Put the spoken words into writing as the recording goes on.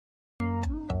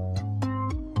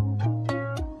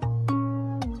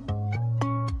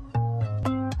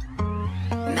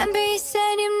Remember you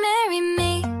said you'd marry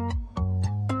me.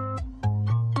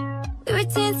 We were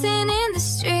dancing in the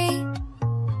street.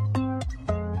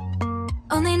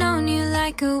 Only known you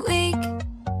like a week.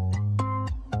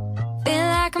 Feel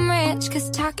like I'm rich, cause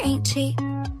talk ain't cheap.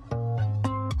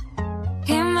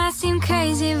 It might seem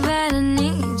crazy, but I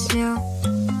need you.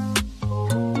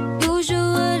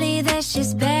 Usually that's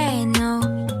just bad, no.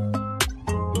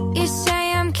 You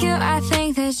say I'm cute, I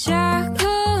think that you're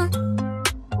cool.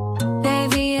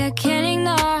 Baby, I can't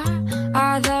ignore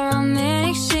all the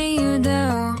romantic shit you do.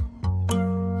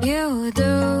 You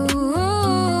do.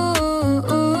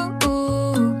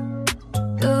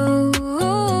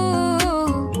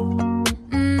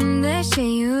 That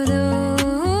shit you do.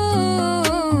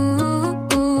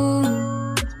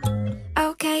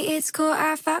 Okay, it's cool,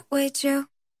 I fuck with you.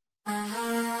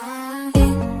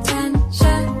 Intentionally.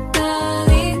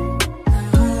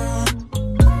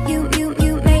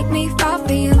 You make me fall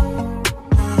for you.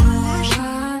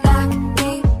 Knock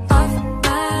me off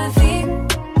my feet.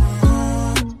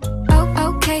 Oh,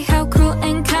 okay, how cruel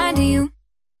and kind of you.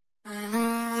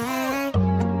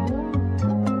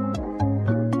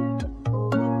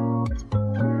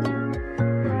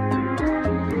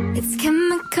 It's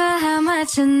chemical how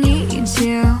much I need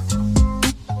you.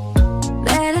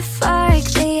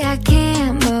 Metaphorically, I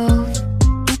can't move.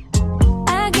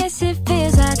 I guess it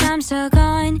feels like I'm stuck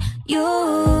on you.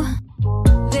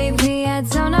 Baby, I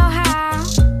don't know how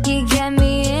you get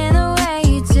me in the way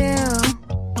you do.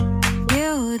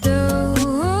 You do.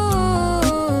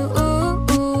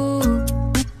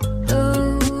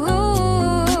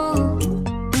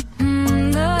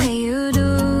 The way you do.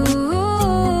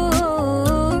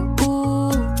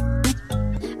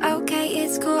 Okay,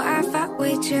 it's cool, I fuck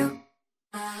with you.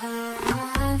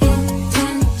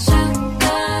 Intentionally.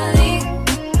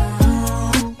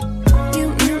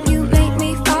 You make me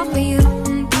fall for you.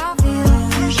 Fall for you.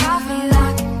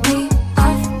 Knock me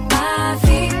off my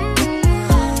feet.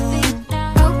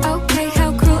 Oh, okay, how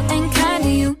cruel and kind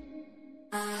of you.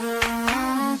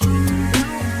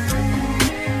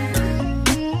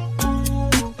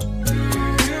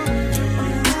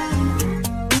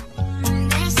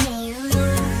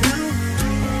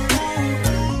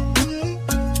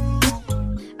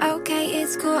 Okay,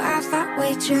 it's cool, I fuck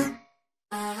with you.